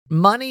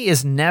money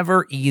is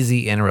never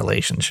easy in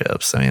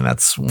relationships. I mean,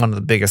 that's one of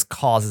the biggest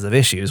causes of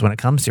issues when it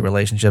comes to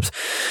relationships.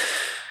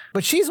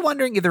 But she's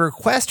wondering if the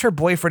request her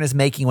boyfriend is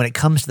making when it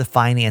comes to the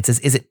finances,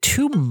 is it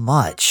too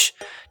much,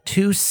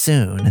 too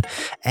soon?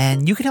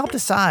 And you can help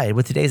decide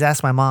with today's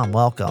Ask My Mom.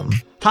 Welcome.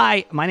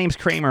 Hi, my name's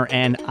Kramer,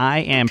 and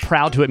I am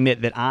proud to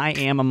admit that I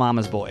am a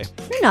mama's boy.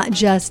 You're not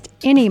just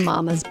any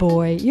mama's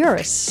boy. You're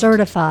a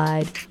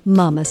certified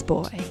mama's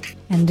boy.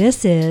 And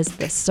this is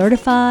the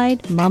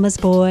Certified Mama's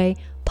Boy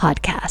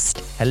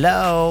Podcast.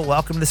 Hello,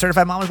 welcome to the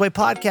Certified Mama's Boy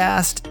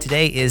Podcast.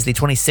 Today is the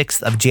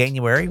 26th of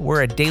January.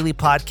 We're a daily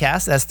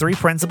podcast that has three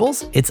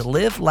principles. It's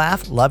live,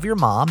 laugh, love your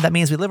mom. That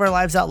means we live our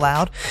lives out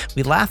loud,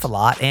 we laugh a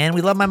lot, and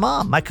we love my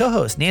mom, my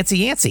co-host, Nancy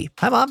Yancey.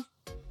 Hi, Mom.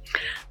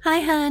 Hi,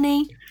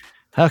 honey.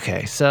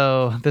 Okay,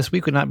 so this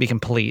week would not be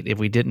complete if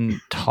we didn't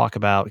talk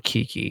about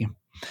Kiki.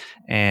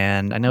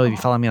 And I know if you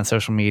follow me on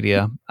social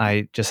media,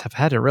 I just have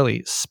had to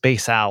really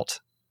space out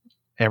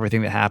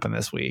everything that happened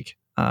this week.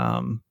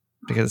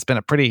 Because it's been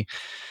a pretty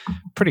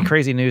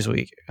crazy news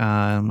week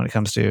when it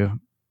comes to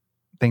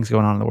things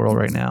going on in the world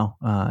right now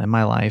in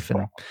my life.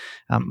 And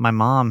my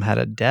mom had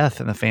a death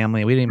in the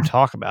family. We didn't even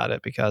talk about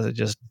it because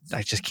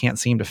I just can't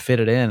seem to fit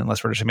it in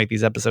unless we're just going to make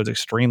these episodes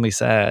extremely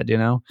sad, you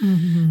know?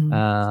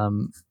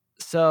 Mm-hmm.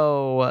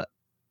 So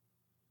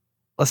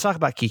let's talk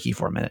about Kiki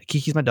for a minute.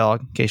 Kiki's my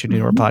dog, in case you're new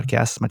to our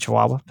podcast. It's my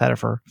Chihuahua. I've had her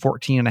for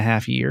 14 and a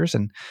half years.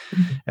 And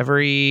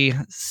every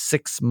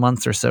 6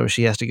 months or so,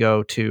 she has to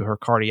go to her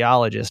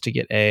cardiologist to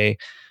get a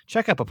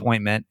checkup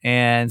appointment.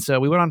 And so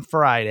we went on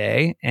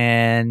Friday,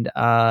 and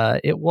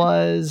it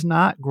was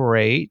not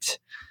great.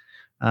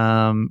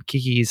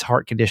 Kiki's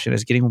heart condition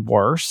is getting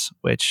worse,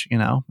 which, you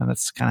know, and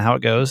that's kind of how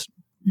it goes.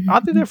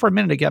 I'll be there for a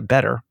minute to get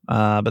better,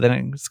 but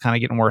then it's kind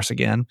of getting worse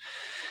again.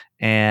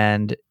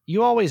 And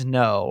you always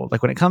know,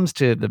 like when it comes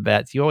to the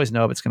vets, you always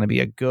know if it's going to be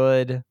a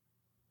good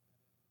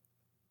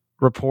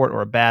report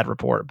or a bad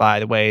report by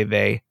the way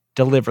they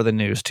deliver the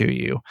news to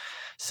you.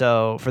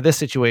 So for this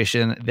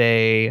situation,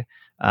 they're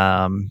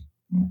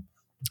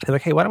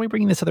like, hey, why don't we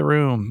bring you this other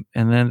room?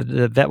 And then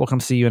the vet will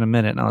come see you in a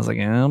minute. And I was like,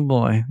 oh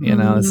boy, you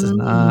know, this is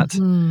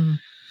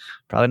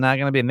probably not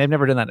going to be, and they've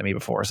never done that to me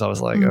before. So I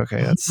was like,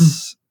 okay,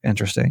 that's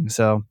interesting.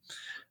 So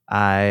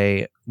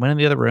I went in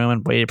the other room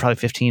and waited probably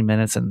 15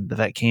 minutes, and the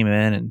vet came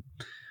in and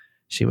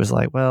she was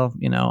like, well,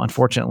 you know,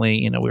 unfortunately,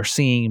 you know, we're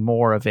seeing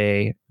more of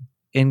a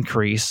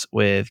increase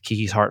with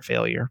Kiki's heart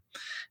failure.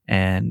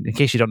 And in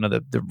case you don't know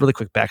the really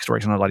quick backstory,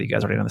 because I know a lot of you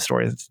guys already know the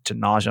story, it's to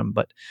nauseam,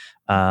 but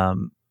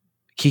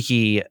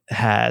Kiki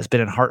has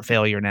been in heart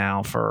failure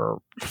now for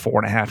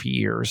 4.5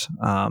 years.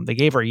 They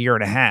gave her 1.5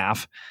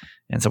 years.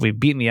 And so we've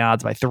beaten the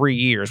odds by 3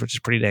 years, which is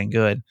pretty dang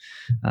good.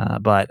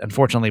 But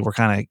unfortunately, we're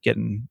kind of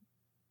getting,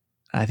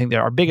 I think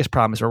our biggest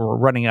problem is we're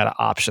running out of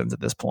options at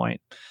this point.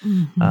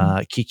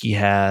 Kiki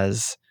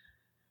has,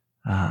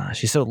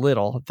 she's so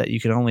little that you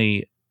can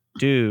only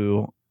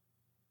give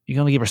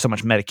her so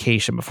much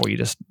medication before you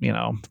just, you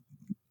know,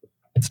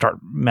 start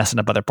messing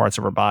up other parts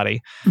of her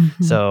body.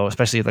 So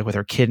especially like with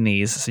her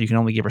kidneys, so you can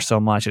only give her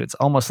so much. And it's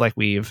almost like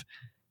we've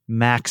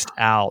maxed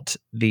out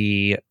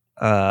the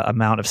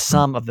amount of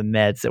some of the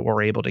meds that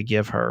we're able to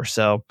give her.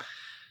 So,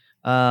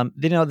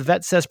 you know, the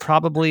vet says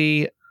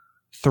probably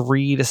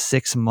 3 to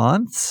 6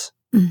 months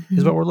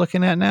is what we're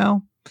looking at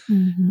now.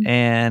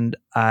 And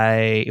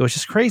it was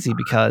just crazy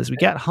because we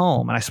got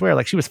home and I swear,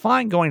 like, she was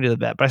fine going to the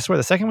vet, but I swear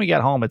the second we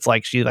got home, it's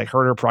like she like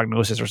heard her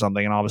prognosis or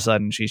something, and all of a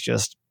sudden she's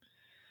just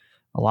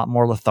a lot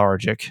more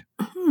lethargic.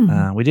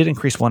 We did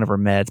increase one of her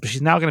meds, but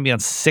she's now going to be on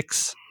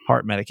 6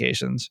 heart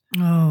medications.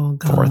 Oh,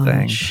 gosh. Poor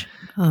thing.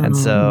 And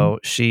so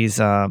she's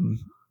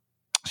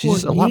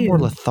just a lot more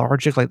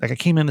lethargic. Like I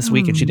came in this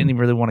week and she didn't even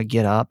really want to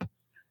get up.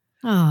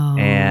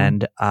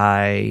 And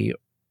I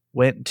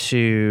went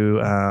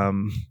to,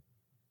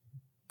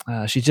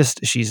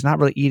 she's not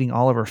really eating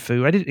all of her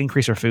food. I did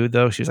increase her food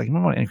though. She was like, I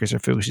want to increase her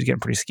food. She's getting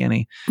pretty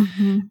skinny.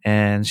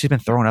 And she's been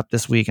throwing up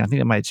this week. And I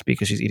think it might just be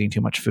because she's eating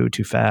too much food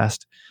too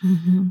fast.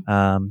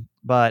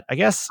 But I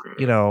guess,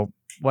 you know,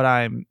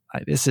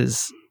 this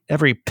is,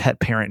 every pet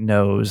parent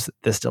knows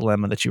this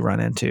dilemma that you run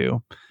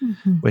into,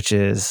 which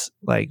is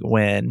like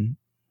when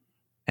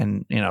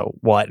and, you know,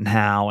 what and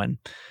how. And,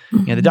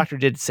 you know, the doctor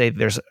did say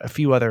there's a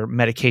few other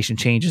medication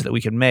changes that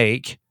we could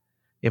make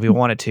if we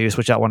wanted to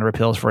switch out one of her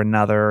pills for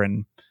another.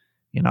 And,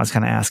 you know, I was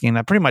kind of asking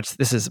that pretty much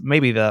this is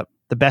maybe the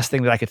best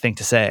thing that I could think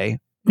to say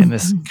in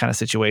this kind of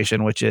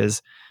situation, which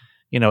is,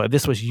 you know, if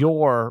this was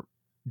your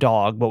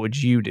dog, what would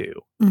you do?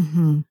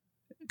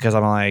 Because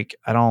I'm like,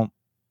 I don't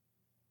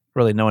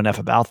really know enough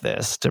about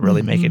this to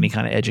really make any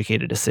kind of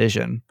educated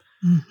decision.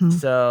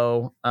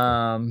 So,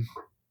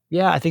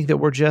 yeah, I think that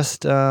we're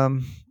just,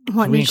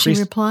 what did she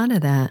reply to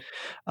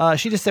that?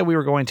 She just said we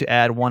were going to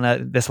add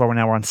one. This one,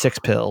 we're on 6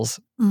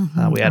 pills.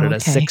 We added a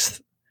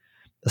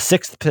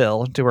sixth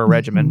pill to her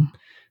regimen.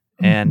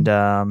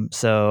 And,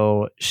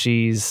 so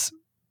she's,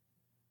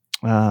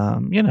 you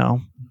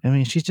know, I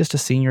mean, she's just a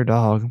senior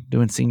dog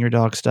doing senior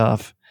dog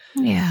stuff.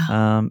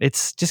 Yeah.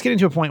 It's just getting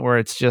to a point where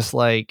it's just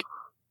like,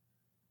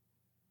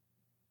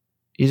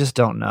 you just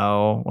don't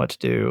know what to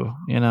do,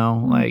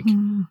 like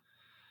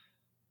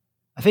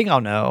I think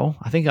I'll know.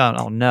 I think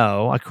I'll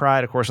know. I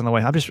cried, of course, on the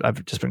way. I've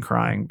just been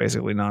crying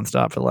basically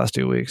nonstop for the last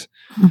 2 weeks.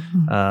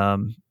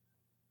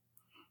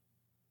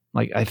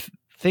 Like I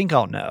think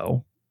I'll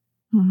know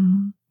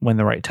when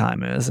the right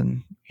time is.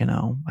 And,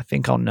 I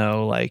think I'll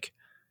know like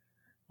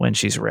when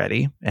she's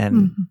ready.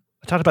 And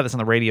I talked about this on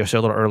the radio show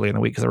a little early in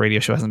the week because the radio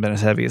show hasn't been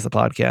as heavy as the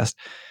podcast.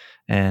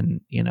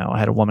 And, I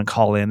had a woman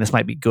call in. This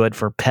might be good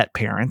for pet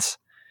parents,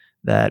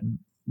 that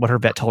what her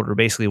vet told her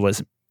basically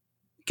was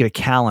get a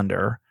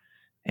calendar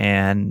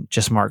and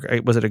just mark,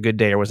 was it a good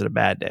day or was it a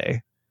bad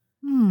day?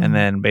 And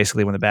then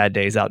basically when the bad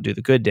days outdo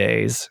the good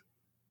days,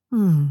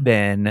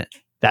 then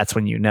that's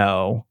when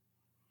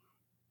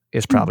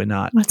it's probably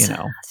not,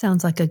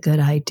 Sounds like a good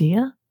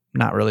idea.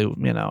 Not really,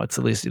 it's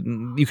at least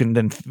you can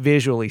then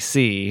visually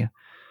see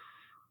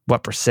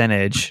what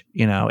percentage,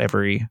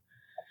 every,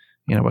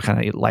 what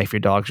kind of life your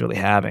dog's really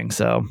having.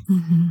 So,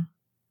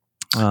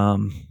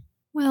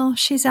 well,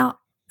 she's out.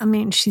 I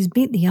mean, she's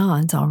beat the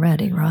odds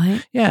already,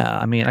 right? Yeah.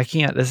 I mean, I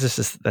can't, that's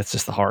just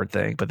the hard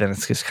thing, but then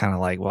it's just kind of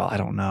like, well, I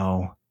don't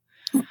know.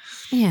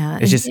 Yeah.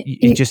 It's just,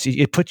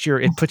 it puts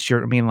your,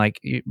 I mean,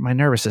 like my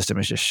nervous system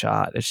is just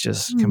shot. It's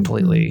just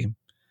completely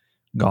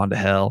gone to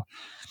hell.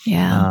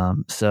 Yeah.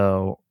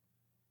 So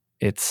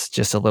it's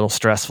just a little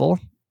stressful.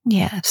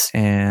 Yes.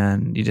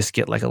 And you just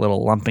get like a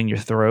little lump in your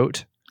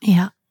throat.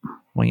 Yeah.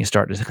 When you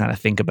start to kind of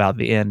think about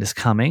the end is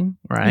coming,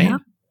 right? Yeah.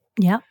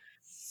 Yeah.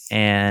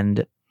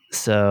 And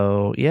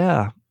so,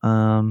 yeah,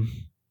 I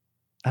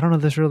don't know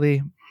if there's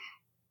really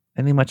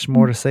any much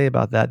more to say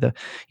about that.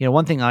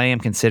 One thing I am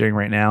considering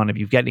right now, and if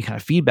you've got any kind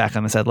of feedback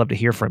on this, I'd love to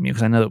hear from you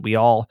because I know that we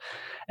all,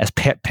 as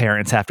pet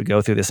parents, have to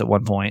go through this at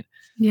one point.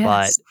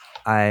 Yes.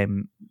 But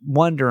I'm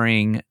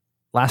wondering,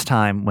 last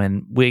time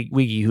when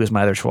Wiggy, who is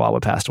my other Chihuahua,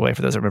 passed away,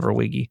 for those that remember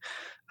Wiggy,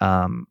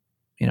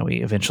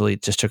 we eventually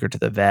just took her to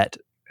the vet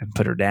and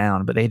put her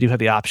down, but they do have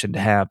the option to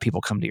have people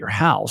come to your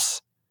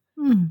house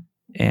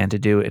and to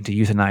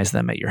euthanize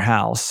them at your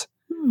house.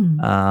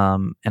 And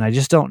I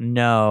just don't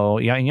know.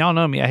 Yeah, and y'all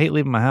know me. I hate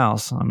leaving my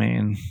house. I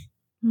mean,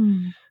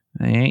 you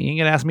ain't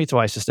gonna ask me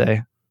twice to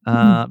stay.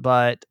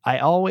 But I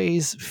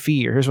always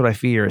fear. Here's what I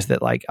fear: is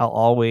that like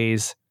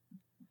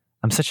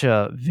I'm such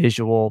a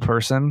visual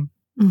person.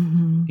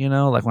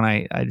 Like when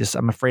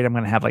I'm afraid I'm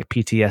gonna have like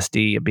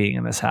PTSD of being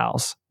in this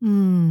house.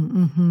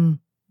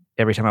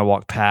 Every time I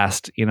walk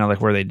past,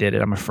 like where they did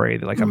it, I'm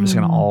afraid that like I'm just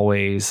gonna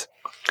always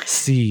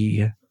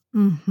see,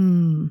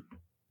 kind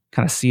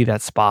of see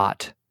that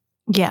spot.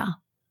 Yeah.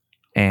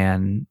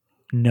 And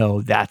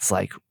know that's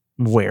like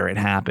where it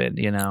happened,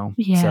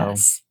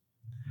 Yes.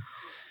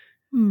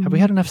 So have we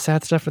had enough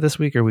sad stuff for this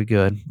week? Or are we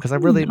good? Because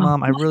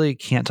Mom, I really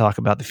can't talk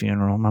about the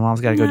funeral. My mom's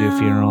got to go do a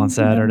funeral on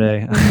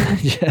Saturday.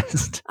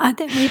 I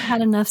think we've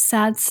had enough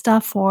sad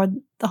stuff for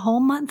the whole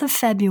month of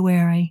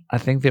February. I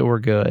think that we're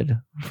good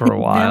for a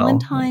while.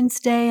 Valentine's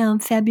Day on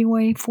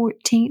February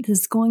 14th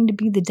is going to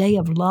be the day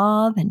of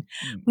love, and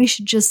we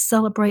should just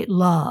celebrate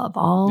love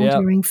all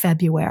during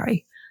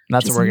February.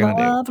 That's just what we're going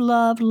to do.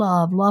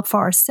 Love for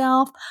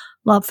ourselves,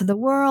 love for the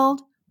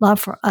world, love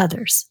for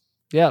others.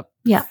 Yep.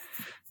 Yeah.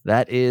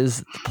 That is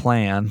the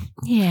plan.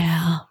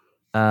 Yeah.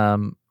 I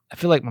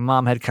feel like my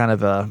mom had kind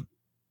of a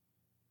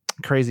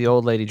crazy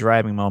old lady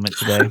driving moment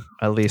today,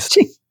 at least.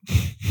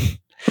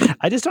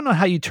 I just don't know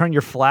how you turn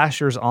your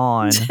flashers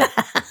on.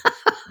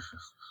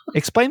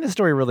 Explain the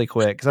story really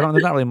quick, because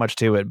there's not really much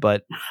to it,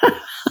 but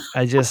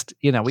I just,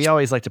 we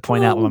always like to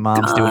point out when my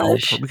mom's doing old,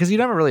 because you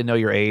never really know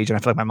your age, and I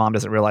feel like my mom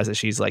doesn't realize that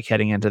she's like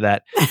heading into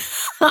that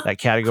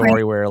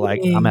category where like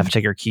I'm gonna have to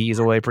take her keys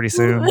away pretty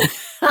soon.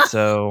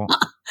 So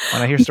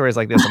when I hear stories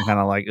like this, I'm kind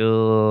of like,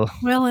 ugh.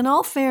 Well, in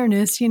all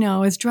fairness,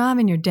 it's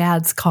driving your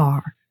dad's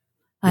car.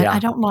 I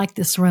don't like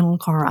this rental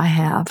car I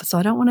have, so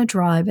I don't want to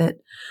drive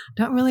it.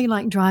 Don't really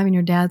like driving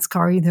your dad's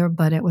car either,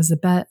 but it was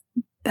the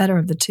better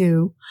of the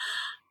two.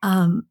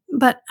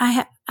 But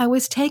I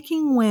was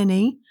taking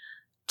Winnie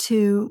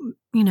to,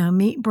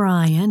 meet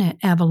Brian at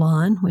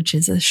Avalon, which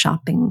is a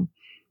shopping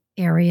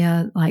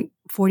area, like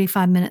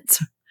 45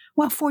 minutes.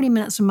 Well, 40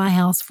 minutes from my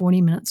house,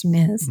 40 minutes from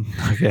his.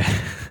 Okay.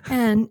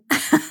 And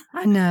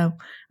I know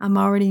I'm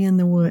already in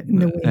the weeds.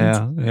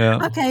 Yeah.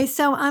 Okay,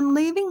 so I'm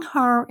leaving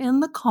her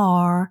in the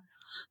car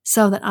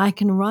so that I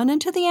can run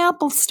into the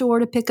Apple store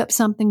to pick up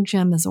something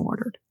Jim has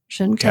ordered.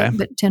 Shouldn't take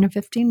but 10 or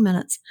 15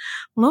 minutes.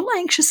 A little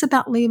anxious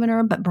about leaving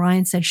her, but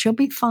Brian said she'll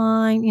be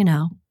fine,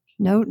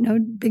 no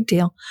big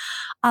deal.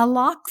 I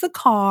locked the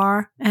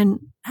car and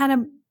had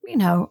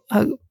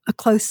a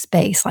close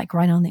space, like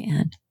right on the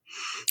end.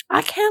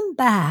 I came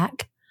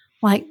back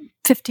like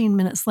 15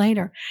 minutes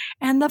later,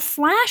 and the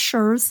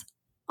flashers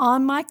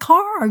on my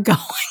car are going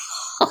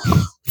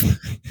off.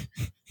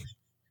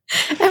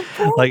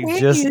 Like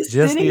just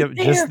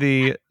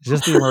the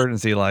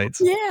emergency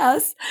lights.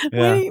 Yes.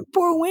 Yeah.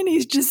 Poor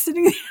Winnie's just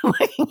sitting there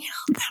looking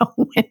out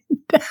the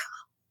window.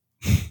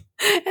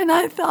 And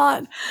I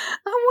thought,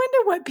 I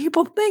wonder what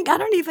people think. I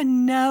don't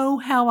even know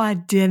how I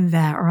did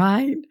that,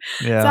 right?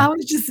 Yeah. So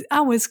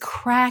I was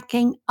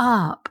cracking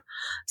up.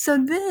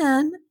 So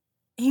then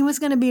he was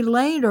going to be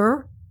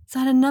later. So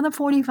I had another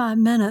 45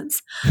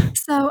 minutes.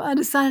 So I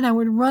decided I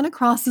would run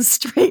across the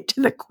street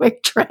to the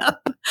Quick Trip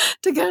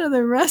to go to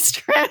the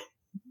restaurant.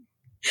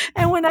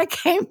 And when I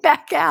came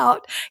back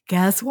out,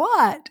 guess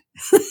what?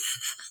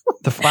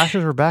 The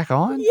flashers were back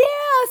on?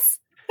 Yes.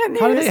 And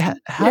How did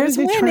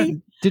they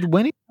Winnie. Did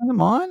Winnie turn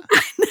them on?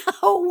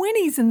 No,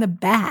 Winnie's in the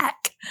back.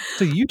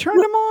 So you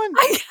turned them on?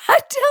 I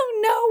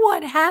don't know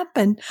what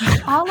happened.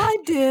 All I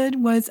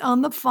did was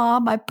on the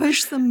fob, I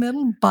pushed the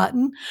middle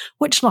button,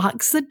 which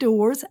locks the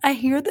doors. I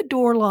hear the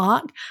door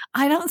lock.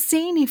 I don't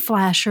see any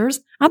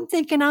flashers. I'm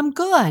thinking I'm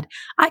good.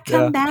 I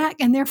come back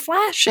and they're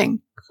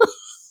flashing.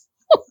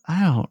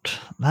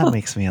 That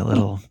makes me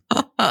that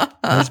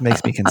just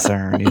makes me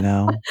concerned,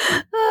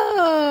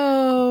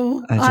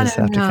 Oh, I just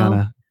have to kind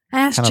of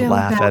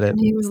laugh at it. And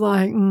he was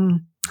like,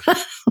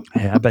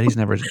 Yeah, I bet he's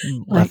never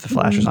left the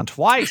flashers on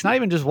twice. Not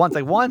even just once.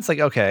 Like once, like,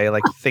 okay,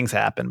 like things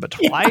happen, but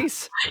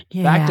twice?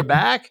 Yeah. Back to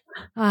back?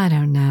 I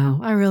don't know.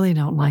 I really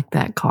don't like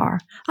that car.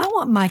 I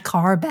want my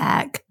car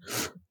back.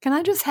 Can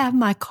I just have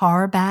my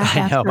car back?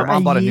 I know. My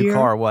mom bought a new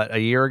car, a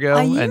year ago?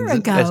 A year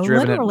ago.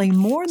 Literally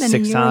more than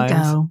 6 a year times.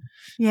 ago.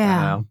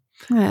 Yeah.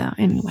 Yeah.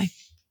 Anyway.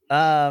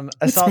 I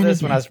saw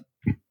this when I was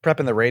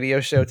prepping the radio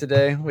show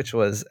today, which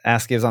was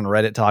Ask Gives on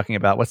Reddit talking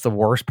about what's the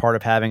worst part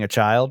of having a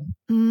child.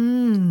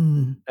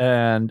 And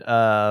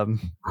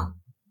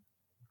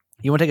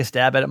you want to take a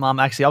stab at it, Mom?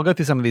 Actually, I'll go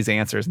through some of these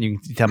answers and you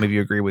can tell me if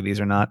you agree with these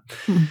or not.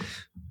 And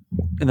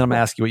then I'm going to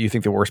ask you what you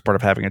think the worst part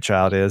of having a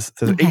child is.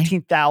 So there's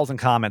 18,000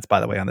 comments, by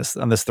the way, on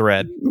this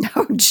thread.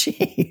 Oh,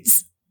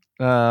 jeez.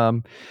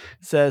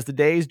 Says the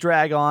days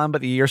drag on,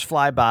 but the years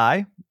fly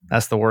by.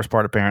 That's the worst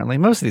part, apparently.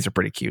 Most of these are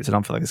pretty cute, so I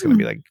don't feel like it's going to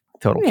be like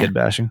total kid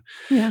bashing.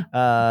 Yeah.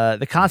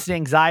 The constant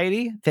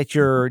anxiety that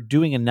you're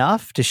doing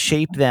enough to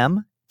shape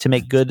them to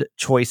make good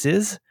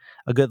choices,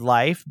 a good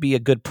life, be a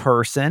good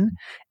person,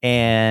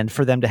 and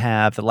for them to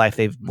have the life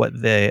they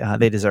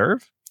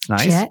deserve. It's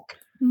nice. Check.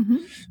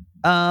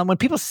 Mm-hmm. When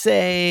people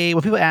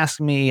ask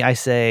me, I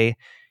say,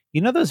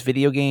 those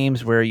video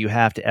games where you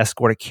have to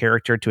escort a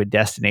character to a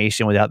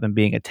destination without them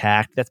being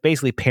attacked? That's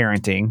basically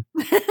parenting.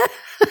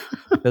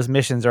 Those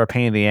missions are a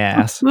pain in the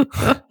ass. That's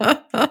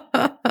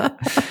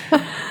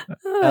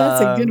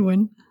a good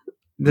one.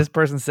 This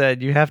person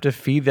said you have to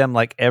feed them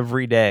like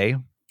every day.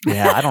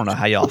 Yeah, I don't know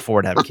how y'all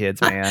afford having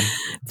kids, man.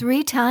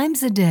 3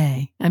 times a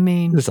day. I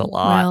mean, there's a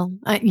lot. Well,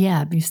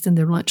 if you send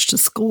their lunch to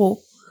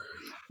school.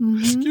 Mm-hmm.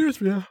 Excuse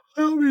me, I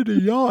don't mean to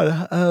yawn.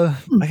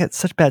 I got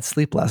such bad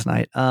sleep last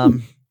night.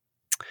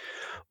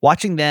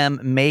 Watching them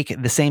make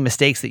the same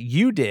mistakes that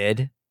you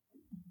did,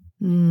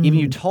 even though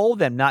you told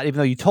them not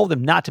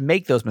to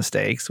make those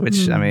mistakes.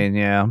 Which I mean,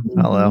 yeah,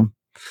 hello,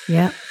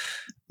 yeah.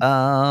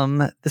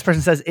 This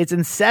person says it's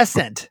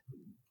incessant.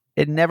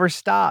 It never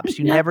stops.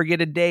 You never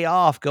get a day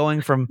off. Going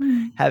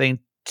from having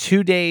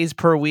 2 days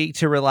per week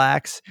to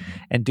relax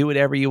and do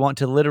whatever you want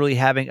to literally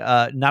having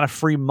not a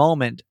free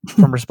moment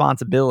from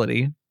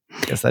responsibility.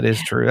 Guess that is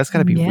true. That's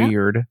gotta be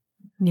weird.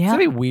 Yeah, it's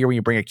gotta be weird when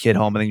you bring a kid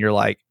home and then you're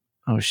like,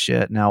 oh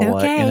shit, now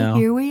what?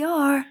 Here we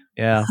are.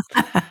 Yeah.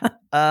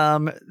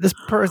 This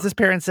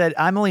parent said,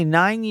 I'm only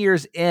 9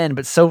 years in,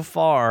 but so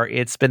far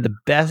it's been the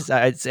best.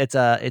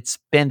 It's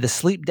been the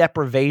sleep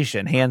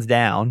deprivation, hands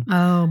down.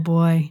 Oh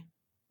boy.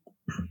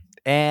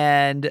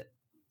 And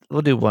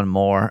we'll do one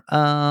more.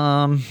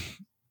 I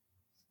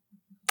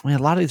mean, a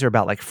lot of these are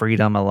about like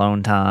freedom,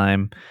 alone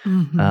time,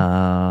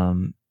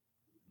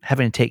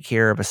 having to take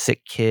care of a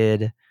sick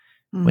kid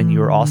when you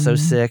were also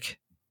sick.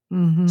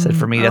 Said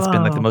for me, that's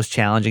been like the most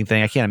challenging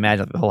thing. I can't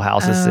imagine the whole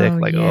house is sick.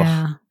 Like,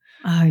 oh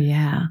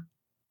yeah.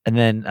 And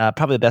then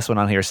probably the best one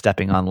on here is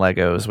stepping on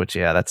Legos, which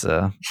that's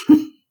a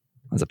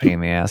pain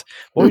in the ass.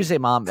 What would you say,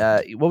 Mom?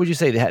 What would you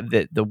say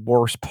the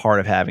worst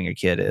part of having a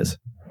kid is?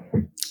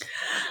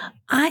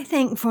 I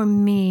think for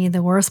me,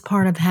 the worst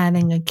part of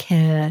having a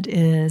kid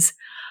is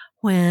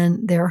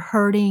when they're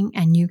hurting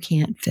and you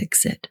can't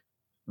fix it.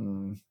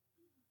 I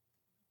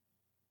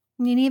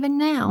mean, even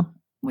now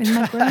with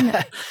my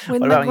grown-up,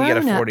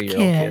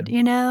 kid,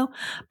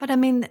 But I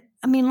mean,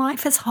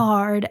 life is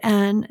hard,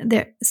 and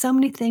there so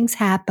many things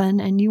happen,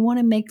 and you want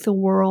to make the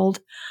world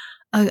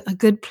a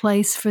good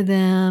place for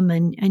them,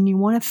 and you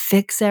want to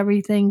fix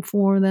everything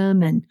for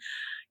them, and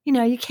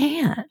you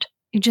can't.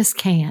 You just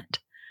can't.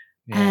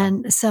 Yeah.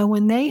 And so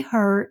when they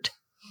hurt,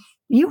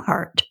 you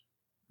hurt.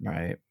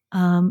 Right.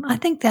 I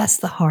think that's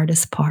the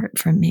hardest part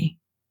for me.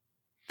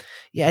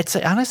 Yeah, it's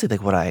honestly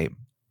like when I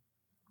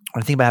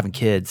think about having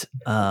kids,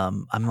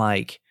 I'm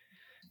like,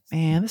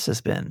 man, this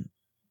has been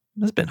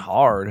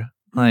hard.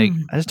 Like,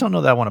 I just don't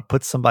know that I want to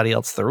put somebody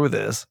else through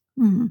this.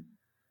 And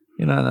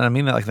I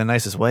mean that like the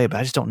nicest way, but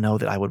I just don't know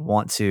that I would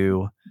want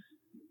to.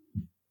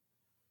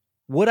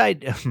 Would I?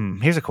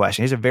 Here's a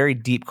question. Here's a very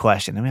deep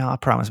question. I mean, I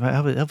promise.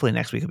 Hopefully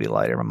next week will be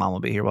lighter. My mom will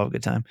be here. We'll have a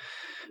good time.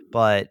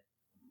 But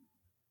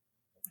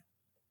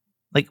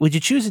like, would you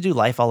choose to do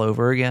life all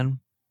over again?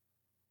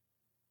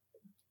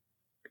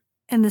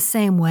 In the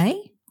same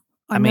way?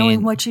 Or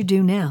knowing what you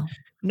do now?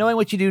 Knowing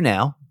what you do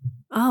now.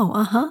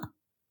 Oh,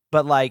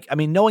 But like, I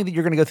mean, knowing that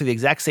you're going to go through the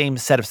exact same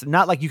set of,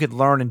 not like you could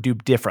learn and do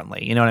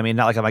differently. You know what I mean?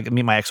 Not like I'm like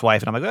meet my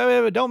ex-wife and I'm like,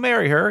 oh, don't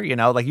marry her. You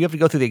know, like you have to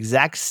go through the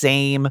exact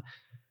same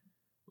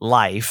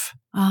life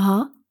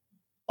all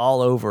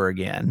over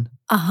again.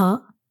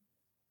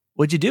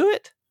 Would you do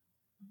it?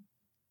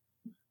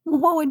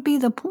 What would be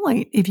the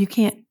point if you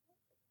can't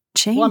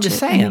change it? Well, I'm just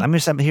saying.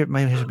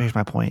 Here's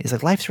my point. It's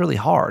like life's really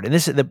hard, and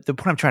this is the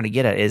point I'm trying to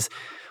get at is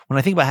when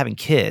I think about having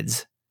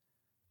kids.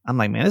 I'm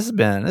like, man, this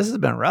has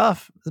been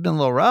rough. It's been a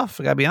little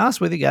rough. I gotta be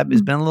honest with you.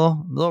 It's been a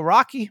little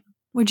rocky.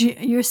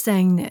 You're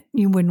saying that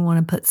you wouldn't want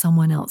to put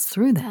someone else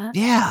through that?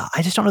 Yeah,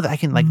 I just don't know that I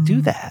can like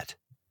do that.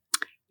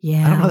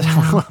 Yeah, I don't know that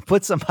I want to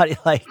put somebody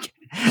like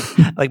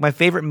my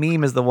favorite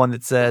meme is the one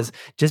that says,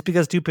 just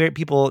because two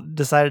people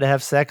decided to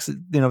have sex,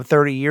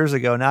 30 years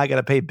ago, now I got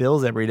to pay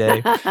bills every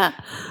day.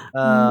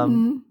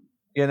 You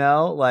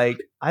know, like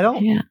I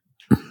don't. Yeah.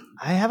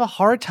 I have a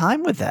hard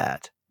time with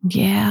that.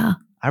 Yeah.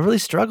 I really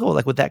struggle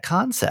like with that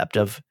concept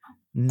of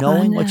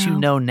knowing what you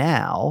know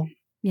now.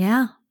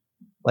 Yeah.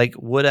 Like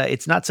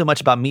it's not so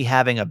much about me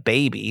having a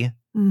baby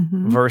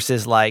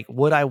versus like,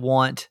 would I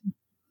want,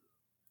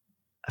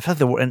 I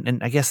feel like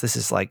and I guess this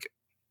is like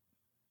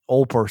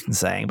old person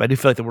saying, but I do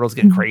feel like the world's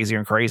getting crazier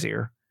and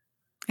crazier.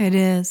 It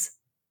is.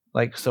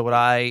 Like, so would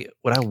I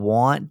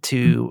want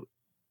to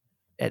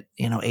at,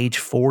 age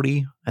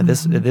 40 at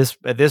this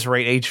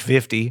rate, age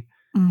 50,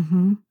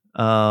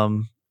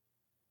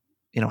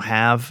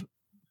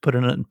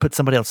 put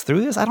somebody else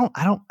through this? I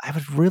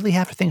would really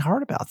have to think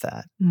hard about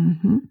that.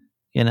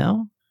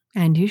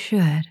 And you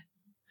should.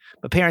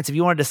 But parents, if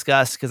you want to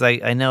discuss, because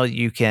I know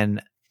you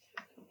can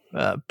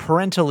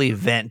parentally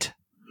vent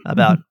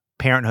about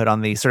parenthood on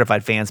the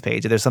Certified Fans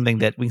page. If there's something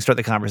that we can start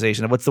the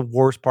conversation of what's the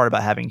worst part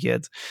about having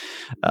kids.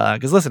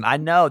 Because listen, I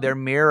know they're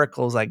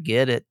miracles. I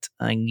get it.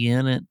 But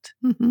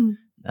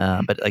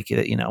like,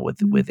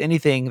 with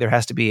anything, there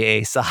has to be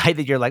a side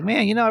that you're like,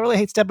 man, I really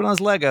hate stepping on those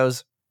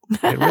Legos.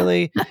 I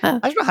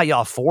don't know how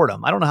y'all afford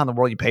them. I don't know how in the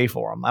world you pay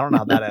for them. I don't know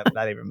how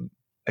that even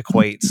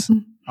equates.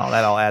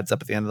 That all adds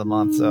up at the end of the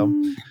month. So,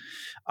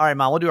 all right,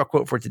 Mom, we'll do our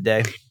quote for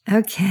today.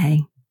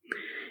 Okay.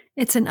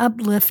 It's an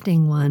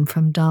uplifting one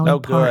from Dolly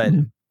Parton.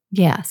 Good.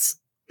 Yes.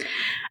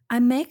 I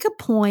make a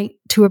point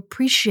to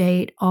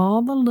appreciate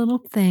all the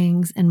little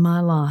things in my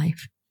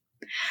life.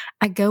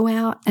 I go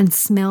out and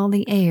smell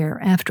the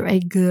air after a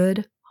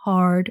good,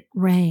 hard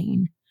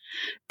rain.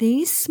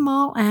 These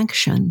small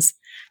actions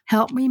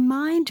help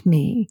remind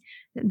me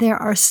that there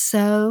are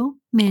so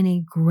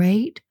many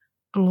great,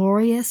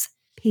 glorious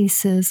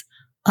pieces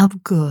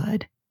of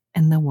good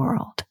in the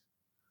world.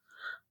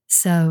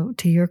 So,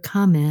 to your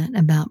comment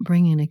about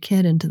bringing a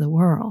kid into the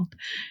world,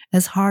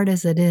 as hard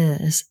as it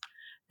is,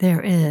 there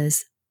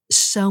is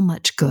so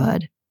much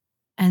good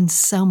and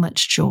so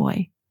much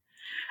joy.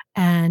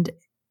 And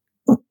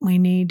we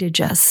need to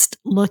just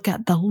look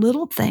at the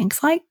little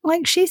things, like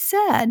she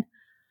said.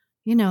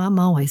 I'm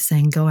always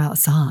saying go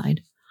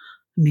outside.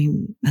 I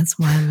mean, that's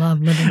why I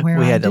love living where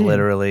we I had do. to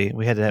literally,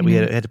 we had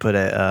to put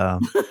a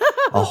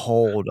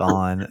hold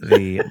on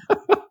the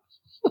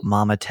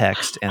mama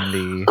text and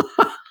the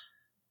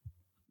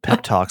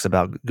pep talks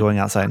about going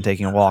outside and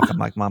taking a walk. I'm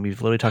like, Mom,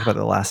 you've literally talked about it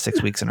the last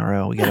 6 weeks in a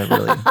row. We got to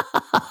really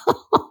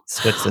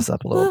switch this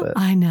up a little bit.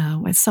 I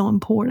know. It's so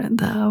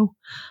important, though.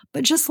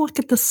 But just look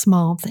at the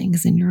small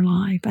things in your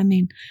life. I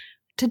mean,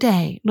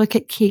 today, look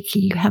at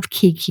Kiki. You have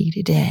Kiki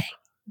today.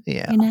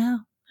 Yeah.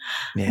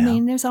 Yeah. I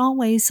mean, there's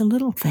always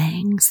little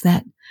things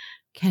that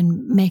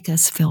can make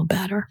us feel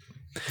better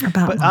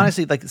about But life.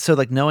 honestly,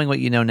 like knowing what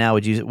you know now,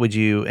 would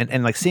you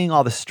and like seeing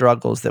all the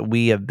struggles that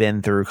we have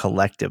been through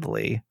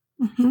collectively,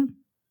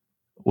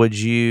 would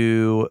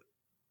you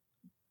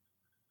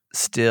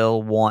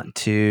still want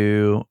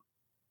to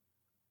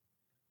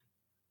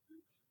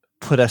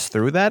put us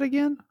through that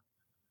again?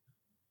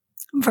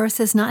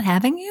 Versus not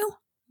having you?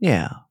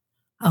 Yeah.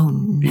 Oh,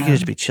 no. You could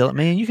just be chilling.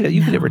 Man, you could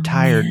have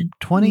retired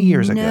 20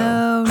 years ago.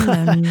 No.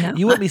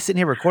 You wouldn't be sitting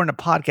here recording a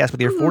podcast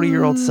with your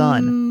 40-year-old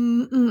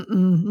son.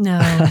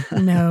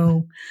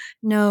 No.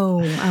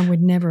 I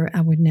would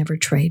never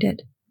trade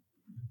it.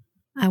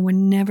 I would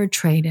never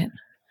trade it.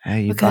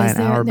 Hey, you buy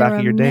an hour back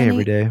of your day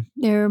every day.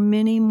 There are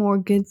many more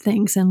good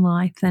things in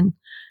life than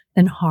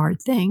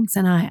hard things.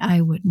 And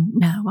I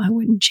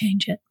wouldn't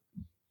change it.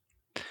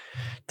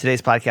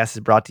 Today's podcast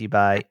is brought to you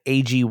by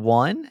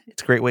AG1.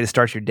 It's a great way to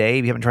start your day.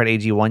 If you haven't tried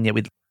AG1 yet,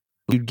 we'd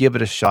give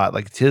it a shot.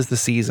 Like, 'tis the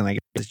season. Like,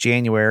 it's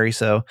January,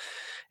 so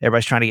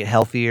everybody's trying to get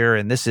healthier.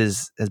 And this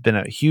has been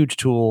a huge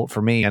tool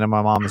for me. I know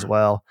my mom as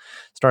well.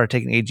 Started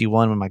taking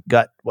AG1 when my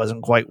gut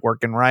wasn't quite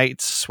working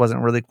right.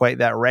 Wasn't really quite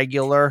that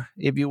regular,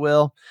 if you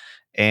will.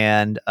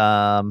 And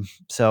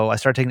so I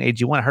started taking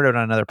AG1. I heard it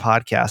on another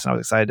podcast, and I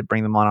was excited to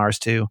bring them on ours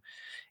too.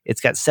 It's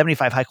got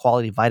 75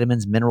 high-quality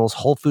vitamins, minerals,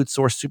 whole food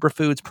source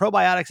superfoods,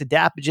 probiotics,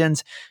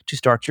 adaptogens to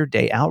start your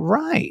day out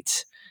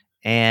right.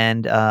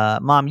 And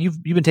Mom,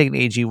 you've been taking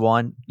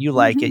AG1. You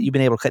like it. You've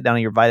been able to cut down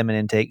on your vitamin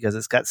intake because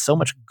it's got so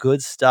much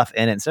good stuff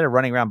in it. Instead of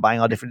running around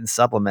buying all different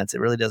supplements, it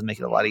really does make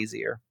it a lot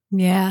easier.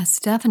 Yes,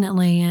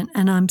 definitely.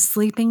 And I'm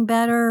sleeping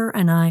better,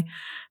 and I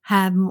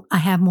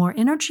have more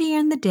energy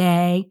in the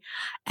day,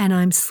 and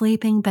I'm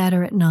sleeping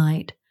better at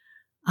night.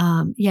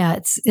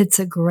 It's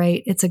a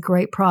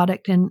great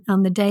product. And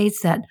on the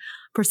days that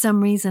for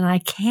some reason I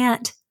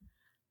can't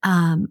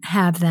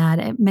have that,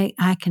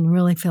 I can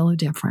really feel a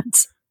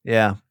difference.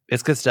 Yeah,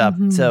 it's good stuff.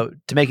 So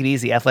to make it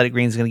easy, Athletic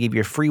Greens is going to give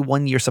you a free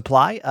 1-year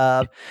supply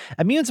of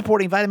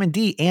immune-supporting vitamin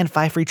D and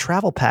 5 free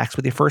travel packs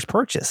with your first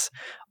purchase.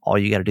 All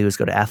you got to do is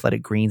go to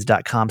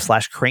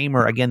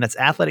athleticgreens.com/Kramer. Again, that's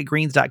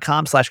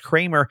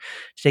athleticgreens.com/Kramer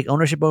to take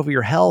ownership over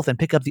your health and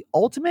pick up the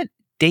ultimate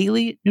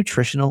daily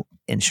nutritional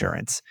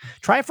insurance.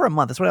 Try it for a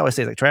month. That's what I always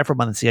say. Like, try it for a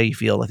month and see how you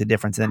feel, like the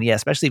difference. And then,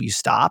 especially if you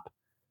stop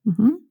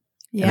and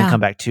then come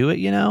back to it,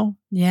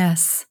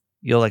 Yes.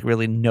 You'll like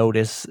really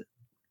notice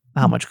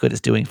how much good it's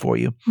doing for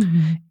you.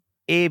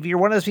 If you're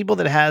one of those people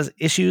that has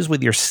issues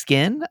with your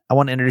skin, I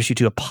want to introduce you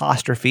to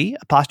Apostrophe.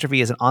 Apostrophe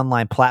is an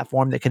online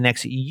platform that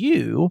connects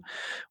you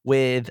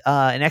with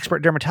an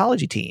expert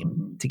dermatology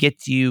team to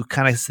get you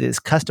kind of this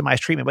customized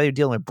treatment, whether you're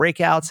dealing with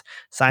breakouts,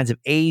 signs of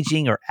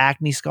aging, or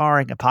acne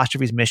scarring.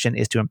 Apostrophe's mission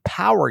is to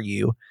empower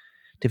you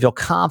to feel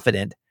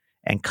confident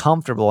and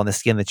comfortable in the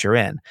skin that you're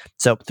in.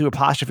 So through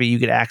Apostrophe, you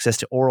get access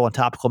to oral and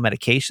topical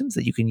medications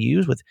that you can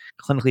use with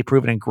clinically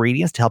proven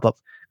ingredients to help up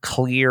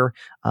clear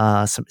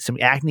some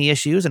acne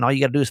issues. And all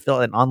you got to do is fill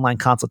out an online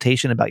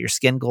consultation about your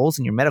skin goals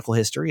and your medical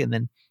history, and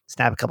then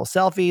snap a couple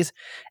selfies,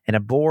 and a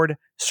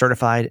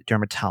board-certified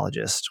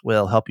dermatologist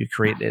will help you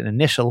create an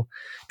initial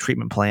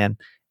treatment plan.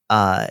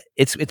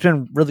 It's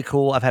been really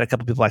cool. I've had a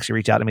couple people actually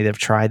reach out to me that have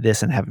tried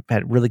this and have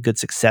had really good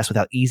success with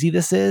how easy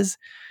this is.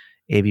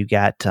 If you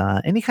got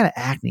any kind of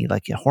acne,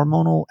 like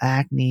hormonal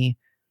acne,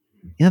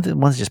 the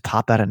ones that just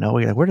pop out of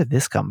nowhere, you're like, where did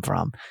this come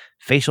from?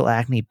 Facial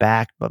acne,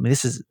 back. But I mean,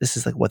 this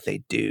is like what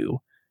they do.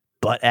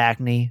 Butt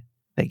acne,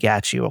 they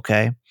got you,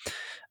 okay?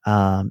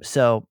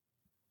 So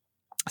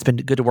it's been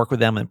good to work with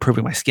them and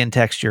improving my skin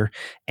texture.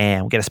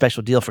 And we get a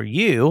special deal for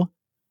you.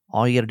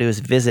 All you got to do is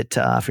visit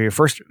for your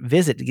first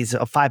visit. It gives you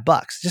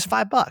 $5, just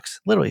 $5,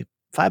 literally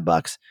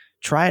 $5.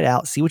 Try it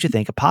out. See what you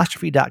think.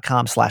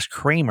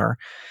 Apostrophe.com/Kramer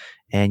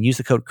and use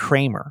the code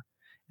Kramer.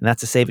 And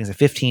that's a savings of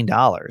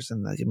 $15.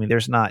 And I mean,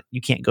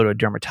 you can't go to a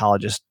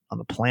dermatologist on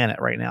the planet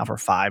right now for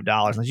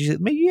 $5. And you say,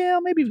 maybe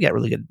you've got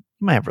you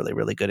might have really,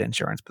 really good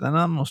insurance, but then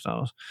almost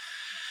knows.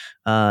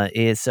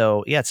 It's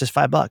just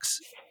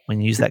 $5 when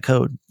you use that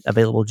code,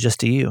 available just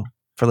to you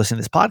for listening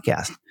to this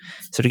podcast.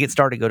 So to get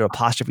started, go to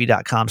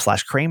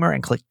apostrophe.com/Kramer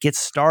and click Get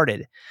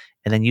Started,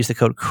 and then use the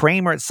code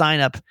Kramer at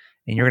sign up,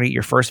 and you're going to get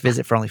your first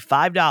visit for only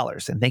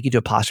 $5. And thank you to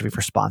Apostrophe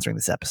for sponsoring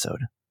this episode.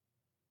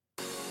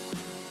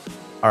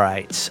 All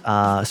right.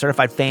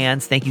 Certified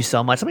fans, thank you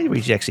so much. Let me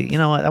read you actually. You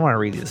know what? I want to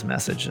read you this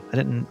message. I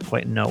didn't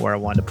quite know where I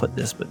wanted to put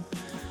this, but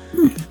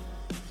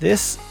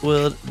this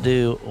will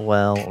do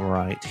well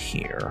right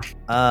here.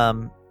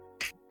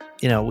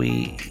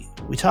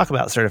 We talk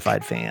about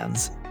certified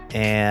fans,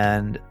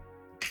 and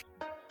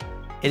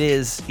it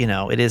is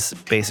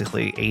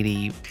basically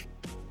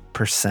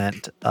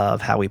 80%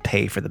 of how we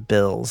pay for the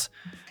bills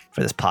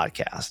for this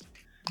podcast.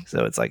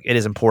 So it's like, it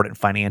is important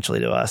financially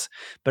to us,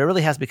 but it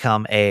really has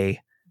become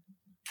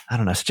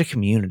such a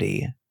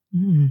community.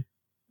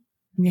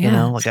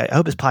 Yeah. I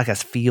hope this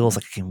podcast feels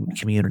like a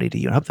community to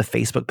you. I hope the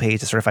Facebook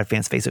page, the Certified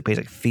Fans Facebook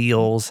page,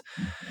 feels.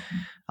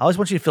 I always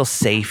want you to feel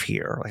safe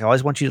here. I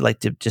always want you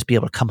to just be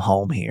able to come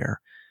home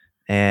here.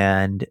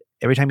 And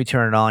every time you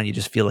turn it on, you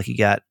just feel like you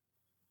got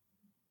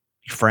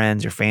your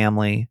friends, your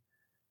family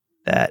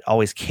that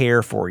always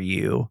care for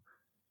you,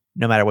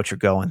 no matter what you're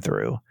going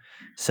through.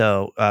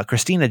 So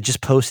Christina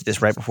just posted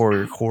this right before we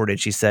recorded.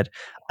 She said,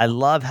 "I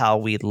love how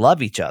we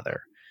love each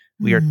other.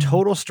 We are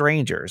total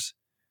strangers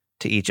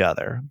to each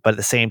other, but at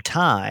the same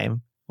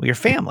time, we are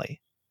family.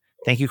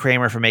 Thank you,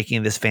 Kramer, for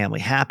making this family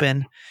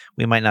happen.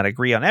 We might not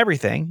agree on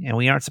everything, and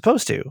we aren't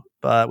supposed to,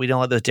 but we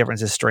don't let those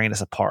differences strain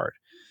us apart.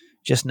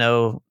 Just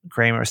know,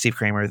 Steve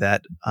Kramer,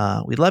 that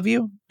we love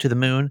you to the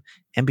moon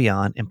and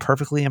beyond, and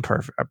perfectly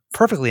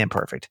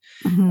imperfect,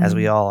 as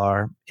we all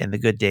are, in the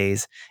good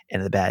days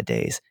and the bad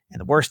days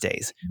and the worst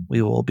days.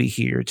 We will be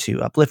here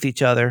to uplift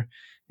each other."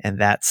 And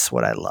that's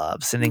what I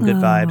love. Sending good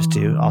vibes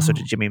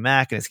to Jimmy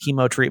Mack and his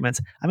chemo treatments.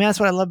 I mean, that's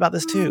what I love about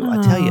this too.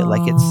 I tell you,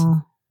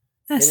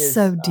 that's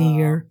so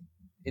dear.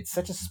 It's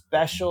such a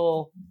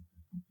special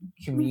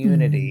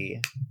community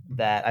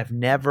that I've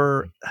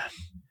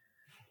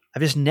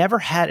just never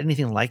had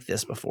anything like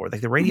this before.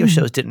 Like, the radio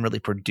shows didn't really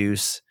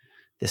produce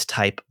this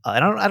type. I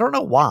don't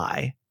know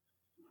why.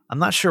 I'm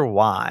not sure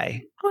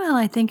why. Well,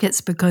 I think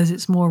it's because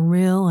it's more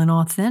real and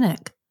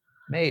authentic.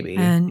 Maybe.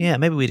 And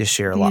maybe we just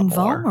share a lot more.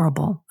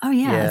 Vulnerable. Oh,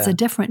 yeah. It's a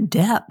different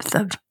depth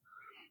of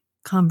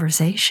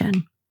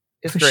conversation.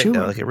 It's great,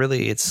 though. Like,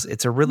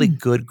 it's a really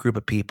good group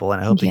of people,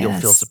 and I hope that you'll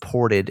feel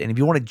supported. And if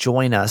you want to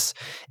join us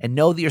and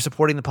know that you're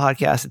supporting the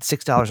podcast, it's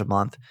 $6 a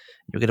month.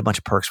 You'll get a bunch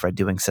of perks by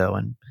doing so.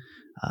 And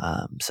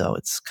So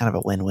it's kind of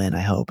a win-win,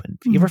 I hope. And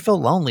if you ever feel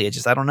lonely,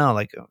 I don't know,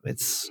 like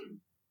it's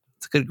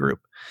a good group.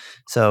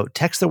 So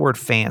text the word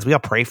fans. We all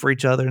pray for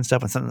each other and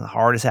stuff when something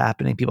hard is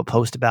happening. People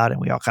post about it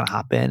and we all kind of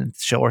hop in and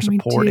show our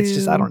support. It's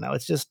just, I don't know.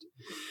 It's just,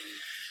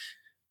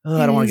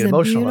 I don't want to get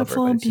emotional over it,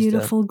 but it's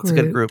beautiful it's a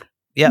good group.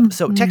 Yep.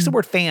 So text the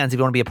word fans if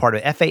you want to be a part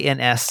of it.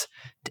 FANS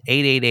to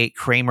 888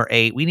 Kramer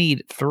 8. We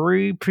need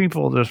 3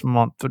 people this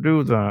month to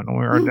do that.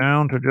 We are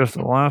down to just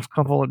the last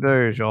couple of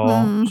days,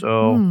 y'all.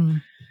 So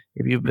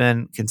if you've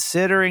been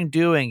considering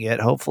doing it,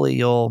 hopefully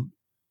you'll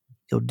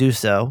do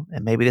so.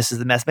 And maybe this is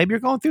the mess. Maybe you're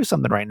going through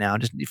something right now.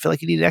 Just you feel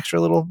like you need extra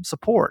little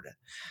support.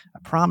 I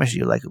promise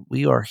you, like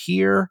we are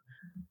here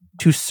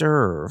to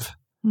serve.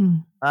 Okay,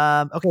 so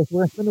we're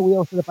going to spin the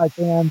wheel, certified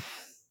fans.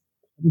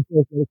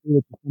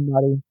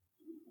 Somebody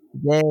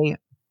today.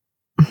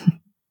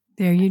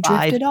 There you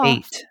drifted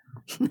 5-8.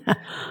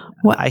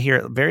 I hear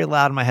it very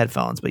loud in my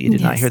headphones, but you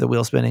did not hear the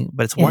wheel spinning.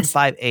 But it's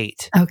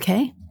 158.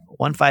 Okay.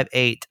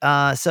 158.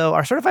 So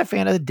our certified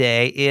fan of the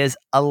day is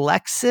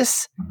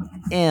Alexis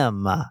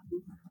M. Okay.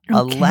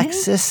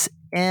 Alexis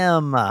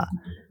M.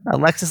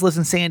 Alexis lives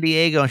in San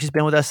Diego, and she's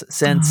been with us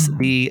since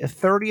the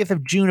 30th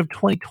of June of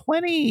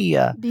 2020.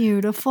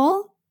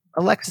 Beautiful.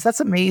 Alexis, that's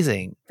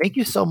amazing. Thank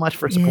you so much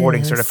for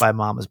supporting Certified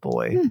Mama's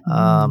Boy.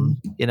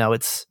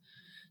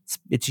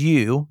 It's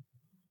you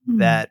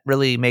that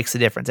really makes the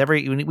difference.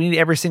 We need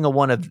every single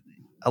one of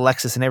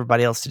Alexis and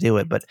everybody else to do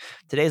it. But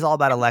today's all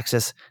about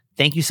Alexis.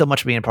 Thank you so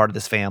much for being a part of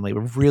this family.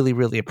 We really,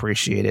 really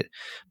appreciate it.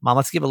 Mom,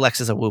 let's give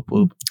Alexis a whoop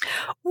whoop.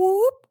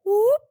 Whoop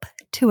whoop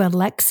to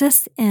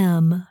Alexis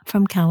M.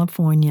 from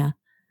California.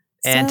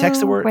 And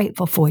text the word.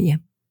 Grateful for you.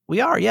 We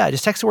are, yeah.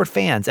 Just text the word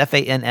fans,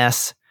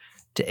 FANS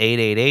to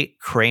 888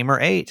 Kramer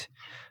 8.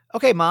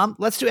 Okay, Mom,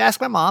 let's do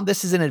Ask My Mom.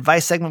 This is an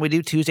advice segment we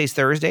do Tuesdays,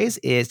 Thursdays.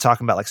 It's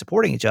talking about like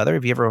supporting each other.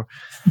 If you ever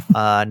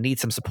need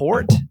some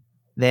support,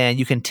 then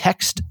you can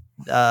text.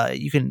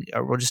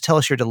 Or just tell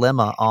us your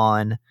dilemma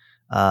on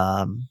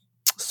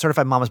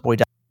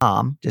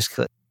certifiedmamasboy.com. Just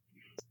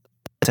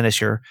send us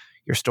your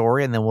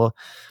story, and then my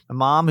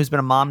mom, who's been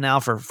a mom now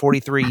for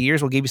 43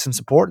 years, will give you some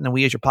support, and then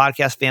we as your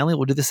podcast family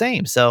will do the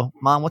same. So,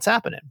 Mom, what's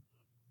happening?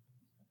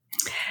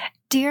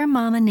 Dear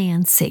Mama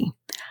Nancy,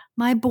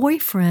 my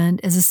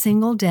boyfriend is a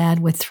single dad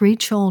with 3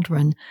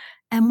 children,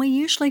 and we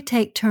usually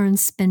take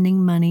turns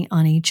spending money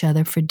on each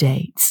other for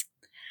dates.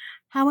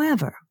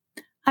 However,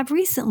 I've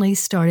recently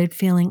started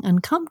feeling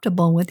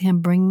uncomfortable with him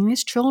bringing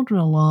his children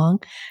along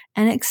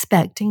and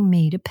expecting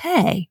me to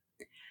pay.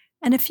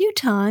 And a few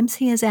times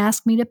he has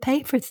asked me to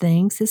pay for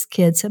things his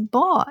kids have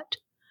bought.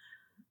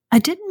 I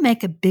didn't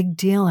make a big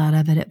deal out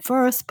of it at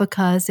first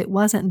because it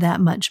wasn't that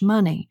much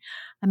money.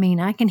 I mean,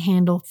 I can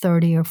handle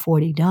 $30 or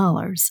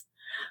 $40,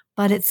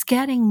 but it's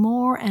getting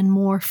more and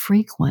more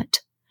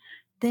frequent.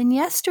 Then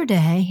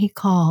yesterday he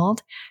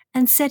called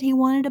and said he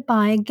wanted to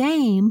buy a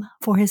game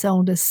for his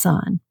oldest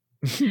son.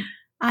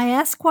 I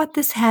asked what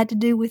this had to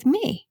do with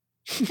me,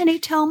 and he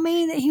told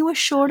me that he was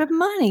short of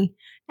money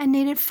and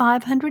needed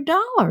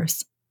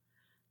 $500.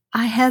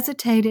 I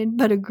hesitated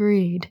but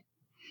agreed.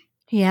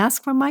 He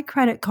asked for my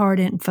credit card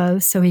info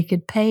so he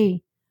could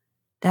pay.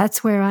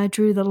 That's where I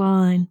drew the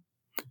line.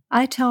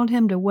 I told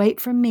him to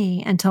wait for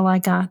me until I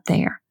got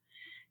there.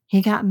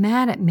 He got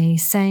mad at me,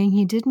 saying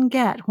he didn't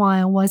get why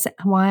I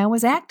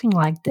was acting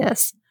like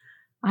this.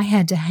 I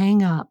had to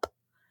hang up.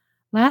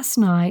 Last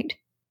night,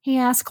 he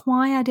asked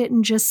why I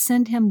didn't just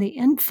send him the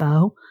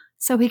info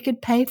so he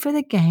could pay for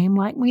the game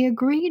like we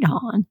agreed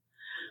on.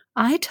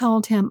 I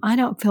told him I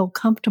don't feel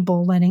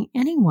comfortable letting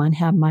anyone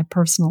have my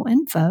personal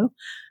info,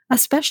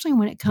 especially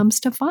when it comes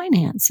to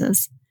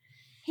finances.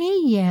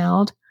 He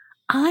yelled,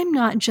 "I'm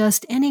not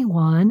just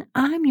anyone,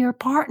 I'm your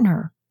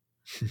partner."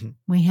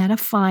 We had a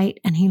fight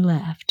and he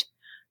left.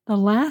 The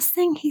last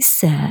thing he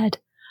said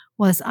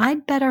was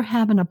I'd better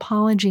have an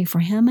apology for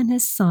him and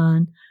his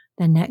son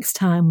the next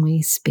time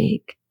we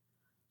speak.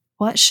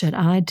 What should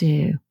I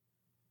do?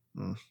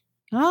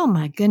 Oh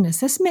my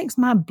goodness, this makes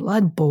my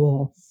blood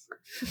boil.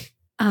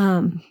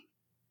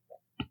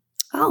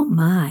 Oh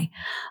my.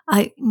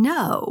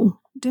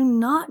 Do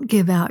not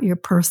give out your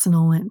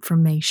personal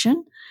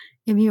information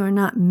if you are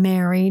not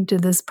married to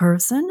this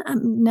person.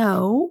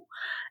 No.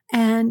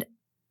 And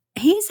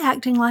he's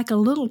acting like a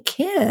little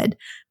kid.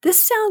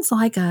 This sounds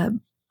like a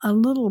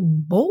little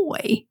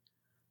boy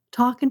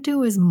talking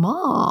to his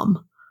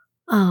mom.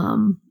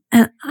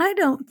 And I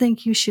don't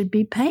think you should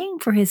be paying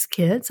for his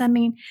kids. I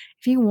mean,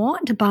 if you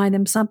want to buy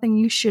them something,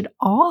 you should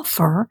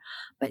offer,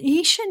 but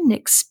he shouldn't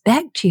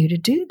expect you to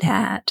do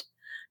that.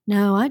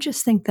 No, I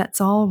just think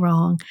that's all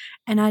wrong.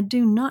 And I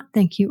do not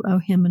think you owe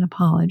him an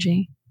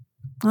apology.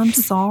 I'm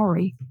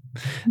sorry.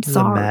 This is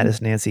the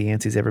maddest Nancy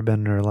Yancey's ever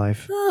been in her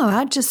life. Oh,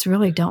 I just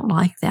really don't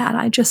like that.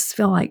 I just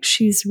feel like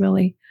he's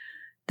really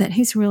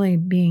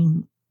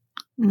being,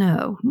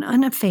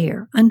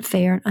 unfair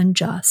and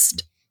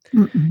unjust.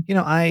 Mm-mm. You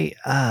know,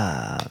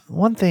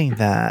 one thing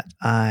that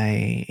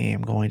I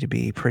am going to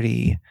be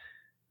pretty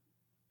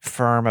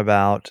firm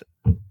about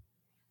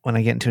when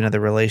I get into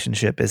another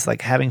relationship is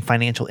like having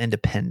financial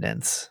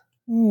independence.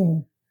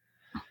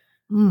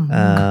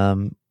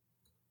 Mm-hmm.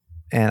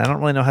 And I don't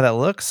really know how that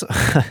looks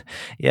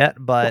yet,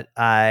 but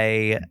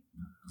I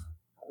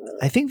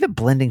think that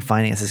blending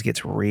finances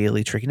gets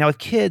really tricky. Now with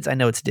kids, I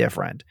know it's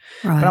different,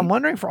 Right. but I'm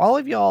wondering for all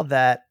of y'all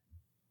that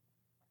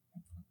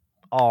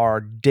are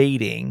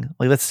dating,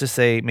 like let's just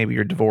say maybe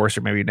you're divorced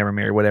or maybe you're never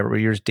married, whatever, but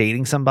you're just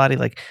dating somebody,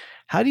 like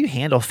how do you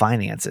handle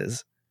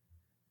finances?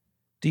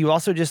 Do you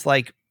also just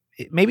like,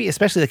 maybe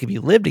especially like if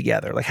you live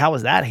together, like how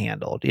is that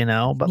handled,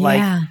 But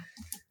like,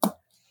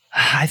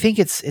 I think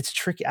it's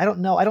tricky. I don't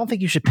know. I don't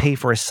think you should pay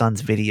for a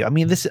son's video. I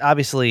mean, this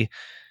obviously,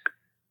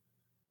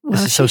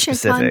 this is so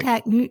specific.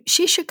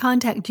 She should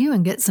contact you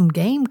and get some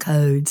game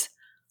codes.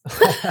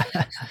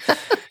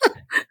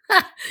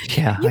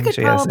 Yeah, you could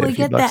probably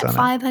get that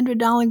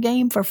 $500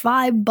 game for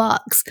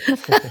 $5.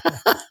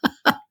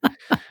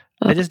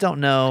 I just don't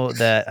know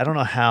that. I don't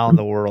know how in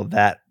the world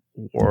that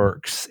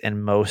works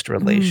in most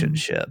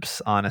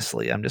relationships.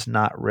 Honestly, I'm just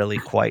not really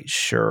quite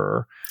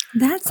sure.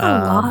 That's a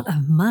lot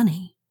of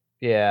money.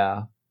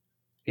 Yeah.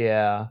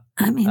 I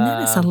mean,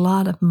 that is a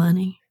lot of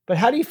money. But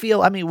how do you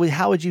feel? I mean,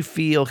 how would you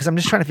feel? Because I'm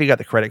just trying to figure out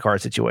the credit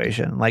card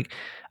situation. Like,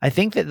 I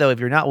think that though, if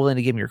you're not willing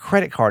to give them your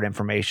credit card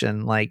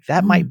information, like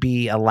that might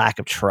be a lack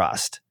of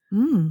trust.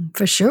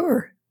 For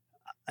sure.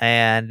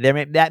 And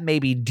that may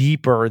be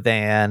deeper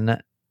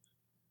than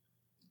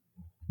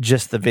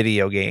just the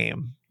video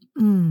game.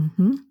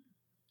 Mm-hmm. And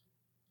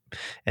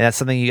that's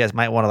something you guys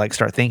might want to like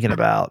start thinking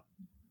about.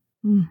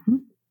 Mm-hmm.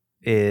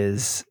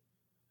 Is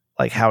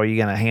like, how are you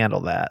going to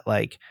handle that?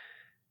 Like,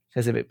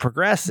 because if it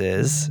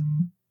progresses,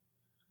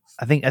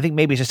 I think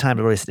maybe it's just time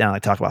to really sit down and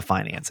like talk about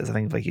finances. I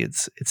think like it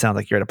sounds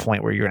like you're at a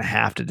point where you're going to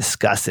have to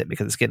discuss it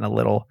because it's getting a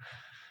little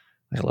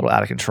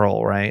out of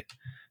control, right?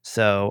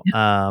 So,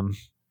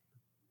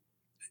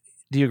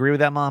 do you agree with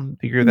that, Mom?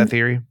 Do you agree with that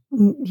theory?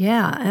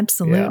 Yeah,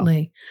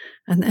 absolutely.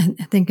 Yeah. And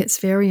I think it's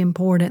very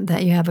important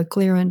that you have a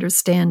clear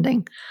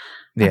understanding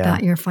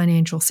about your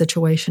financial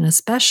situation,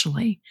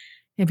 especially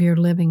if you're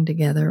living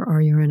together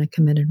or you're in a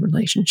committed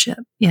relationship.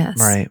 Yes.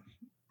 Right.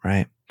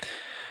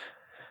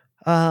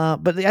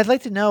 But I'd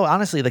like to know,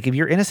 honestly, like if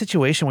you're in a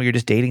situation where you're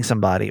just dating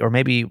somebody or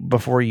maybe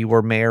before you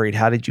were married,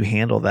 how did you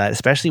handle that?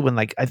 Especially when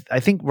like, I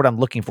think what I'm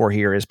looking for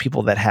here is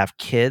people that have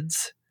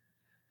kids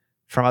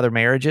from other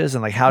marriages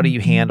and like, how do you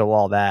handle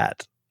all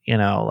that?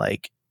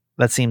 Like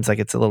that seems like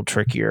it's a little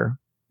trickier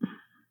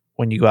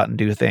when you go out and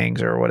do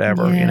things or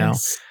whatever,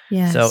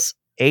 Yes. So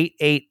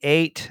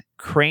 888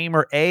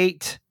 Kramer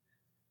 8,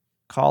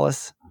 call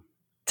us,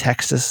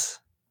 text us,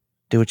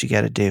 do what you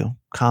got to do.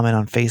 Comment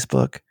on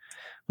Facebook.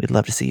 We'd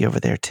love to see you over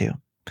there too.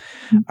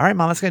 All right,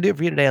 Mom, that's going to do it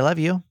for you today. I love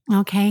you.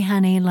 Okay,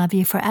 honey. Love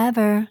you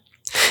forever.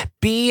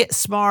 Be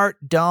smart.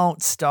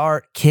 Don't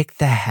start. Kick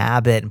the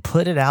habit and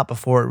put it out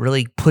before it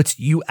really puts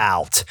you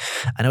out.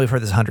 I know we've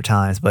heard this 100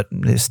 times, but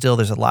there's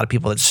a lot of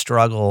people that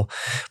struggle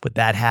with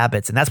bad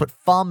habits. And that's what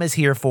FUM is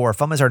here for.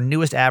 FUM is our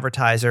newest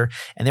advertiser,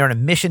 and they're on a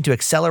mission to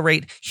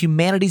accelerate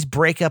humanity's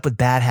breakup with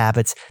bad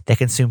habits that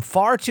consume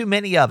far too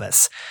many of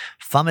us.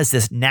 FUM is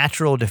this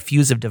natural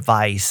diffusive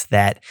device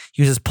that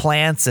uses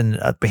plants and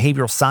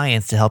behavioral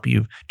science to help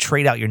you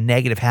trade out your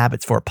negative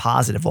habits for a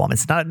positive one.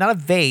 It's not a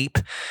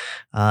vape.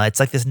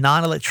 It's like this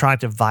non-electronic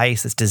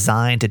device that's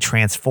designed to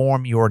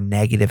transform your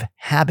negative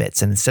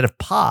habits. And instead of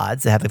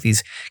pods that have like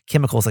these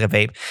chemicals like a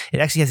vape,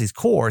 it actually has these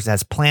cores that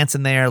has plants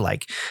in there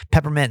like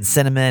peppermint and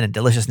cinnamon and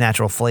delicious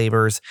natural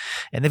flavors.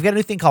 And they've got a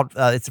new thing called,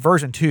 it's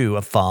version 2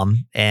 of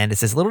FUM. And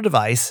it's this little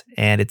device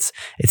and it's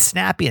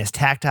snappy and it's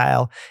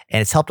tactile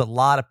and it's helped a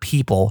lot of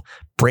people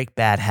break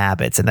bad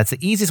habits. And that's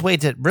the easiest way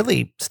to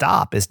really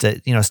stop a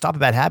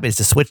bad habit is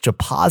to switch to a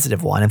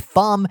positive one. And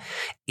FUM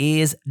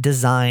is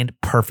designed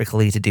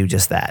perfectly to do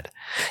just that.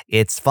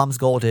 It's FUM's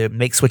goal to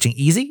make switching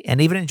easy and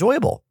even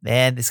enjoyable.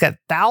 And it's got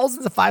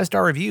thousands of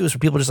 5-star reviews from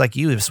people just like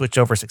you who've switched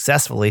over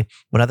successfully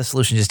when other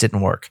solutions just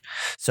didn't work.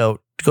 So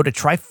go to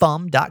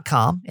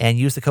tryfum.com and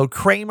use the code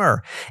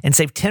Kramer and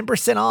save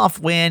 10% off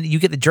when you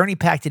get the Journey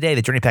Pack today.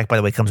 The Journey Pack, by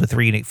the way, comes with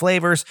 3 unique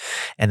flavors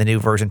and the new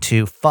version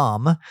 2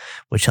 FUM,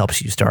 which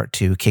helps you start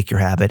to kick your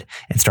habit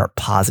and start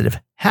positive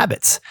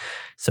habits.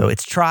 So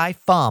it's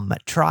tryfum.com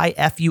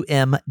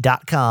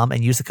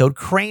and use the code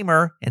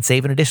Kramer and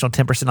save an additional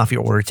 10% off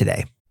your order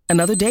today.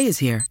 Another day is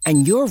here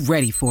and you're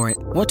ready for it.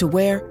 What to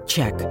wear?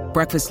 Check.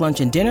 Breakfast,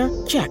 lunch, and dinner?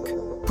 Check.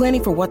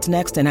 Planning for what's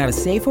next and how to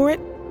save for it?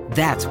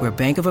 That's where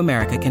Bank of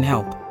America can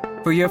help.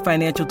 For your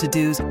financial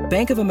to-dos,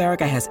 Bank of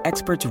America has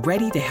experts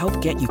ready to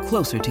help get you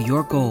closer to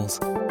your goals.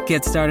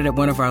 Get started at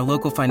one of our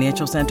local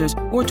financial centers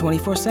or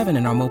 24/7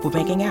 in our mobile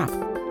banking app.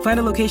 Find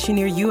a location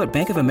near you at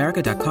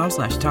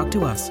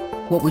bankofamerica.com/talktous.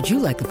 What would you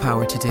like the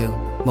power to do?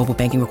 Mobile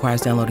banking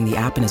requires downloading the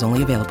app and is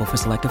only available for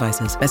select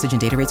devices. Message and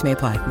data rates may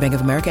apply. Bank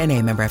of America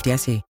N.A., member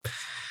FDIC.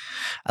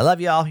 I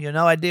love y'all.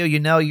 I do.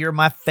 You're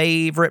my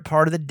favorite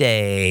part of the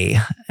day.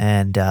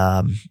 And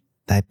I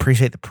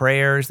appreciate the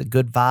prayers, the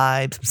good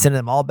vibes. I'm sending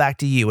them all back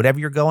to you. Whatever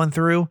you're going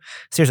through,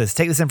 seriously, let's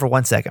take this in for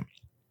 1 second.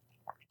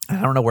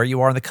 I don't know where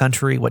you are in the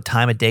country, what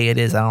time of day it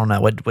is. I don't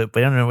know we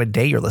don't know what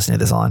day you're listening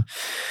to this on,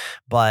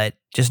 but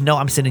just know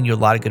I'm sending you a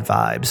lot of good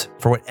vibes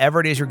for whatever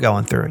it is you're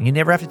going through. You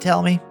never have to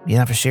tell me. You don't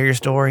have to share your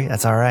story.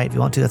 That's all right. If you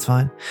want to, that's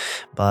fine.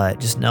 But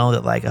just know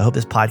that I hope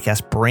this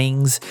podcast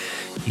brings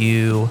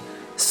you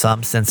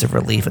some sense of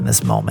relief in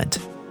this moment,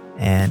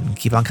 and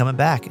keep on coming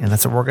back. And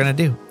that's what we're going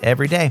to do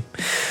every day.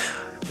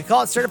 We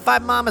call it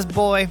Certified Mama's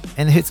Boy,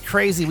 and it's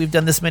crazy. We've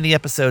done this many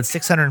episodes,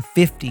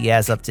 650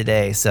 as of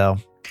today. So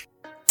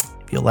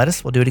if you'll let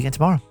us, we'll do it again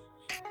tomorrow.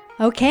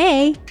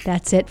 Okay,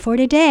 that's it for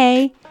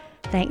today.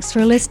 Thanks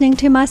for listening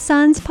to my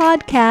son's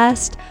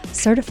podcast,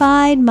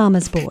 Certified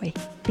Mama's Boy.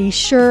 Be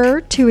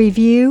sure to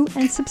review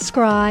and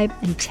subscribe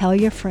and tell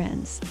your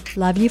friends.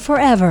 Love you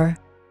forever.